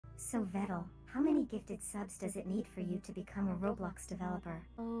So Vedal, how many gifted subs does it need for you to become a Roblox developer?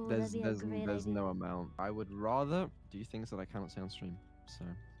 Oh, There's that'd be a great there's idea. no amount. I would rather do things that I cannot say on stream. So.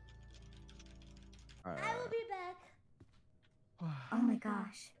 I will be back. Oh my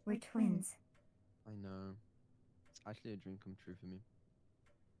gosh, we're twins. I know. It's actually a dream come true for me.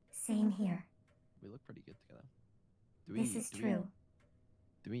 Same here. We look pretty good together. This is true.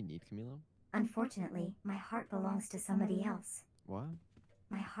 Do we need Camila? Unfortunately, my heart belongs to somebody else. What?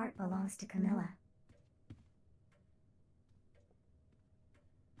 My heart belongs to Camila.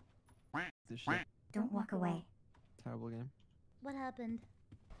 This shit. Don't walk away. Terrible game. What happened?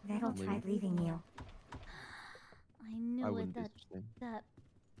 Vedal tried leaving you. I knew it. Wouldn't do such a thing. That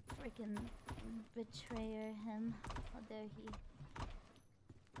freaking betrayer, him. How dare he?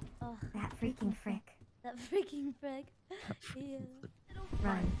 Ugh. That freaking frick. That freaking frick. Yeah.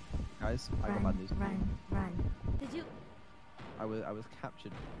 Run. Guys, I got bad news. Run. Did you? I was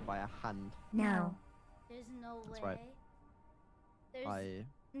captured by a hand. No. There's no way. That's right. There's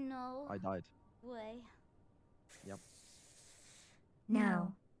no I died. way. Yep.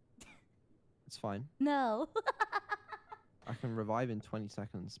 No. It's fine. No. I can revive in 20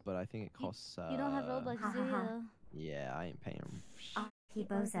 seconds, but I think it costs. You don't have Robux, do you? Yeah, I ain't paying. R.I.P.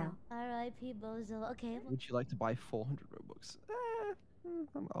 Bozo. R.I.P. Bozo. Okay. Would you like to buy 400 Robux?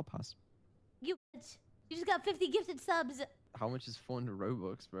 I'll pass. You bitch. You just got 50 gifted subs. How much is 400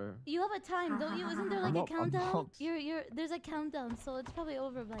 Robux, bro? You have a time, don't you? Isn't there like I'm a countdown? not. There's a countdown, so it's probably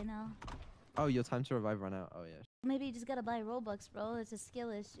over by now. Oh, your time to revive ran out. Oh yeah. Maybe you just gotta buy Robux, bro. It's a skill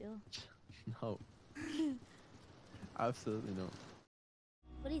issue. No. Absolutely not.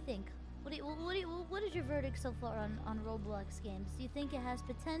 What do you think? What is your verdict so far on Roblox games? Do you think it has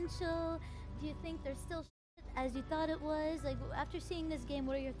potential? Do you think there's still shit as you thought it was? Like, after seeing this game,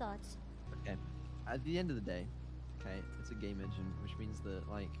 what are your thoughts? Okay. At the end of the day, okay, it's a game engine, which means that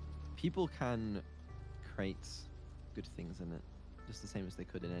like people can create good things in it, just the same as they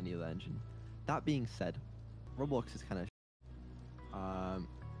could in any other engine. That being said, Roblox is kind of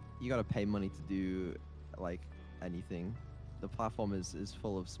you gotta pay money to do like anything. The platform is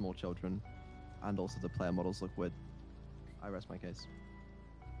full of small children, and also the player models look weird. I rest my case.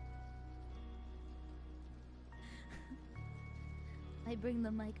 I bring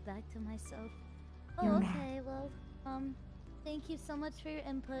the mic back to myself. Oh, okay. Well, thank you so much for your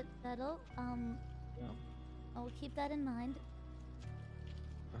input, Vedal. Yeah. I'll keep that in mind.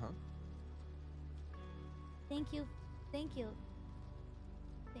 Uh-huh. Thank you. Thank you.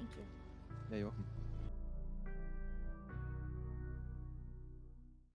 Thank you. Yeah, you're welcome.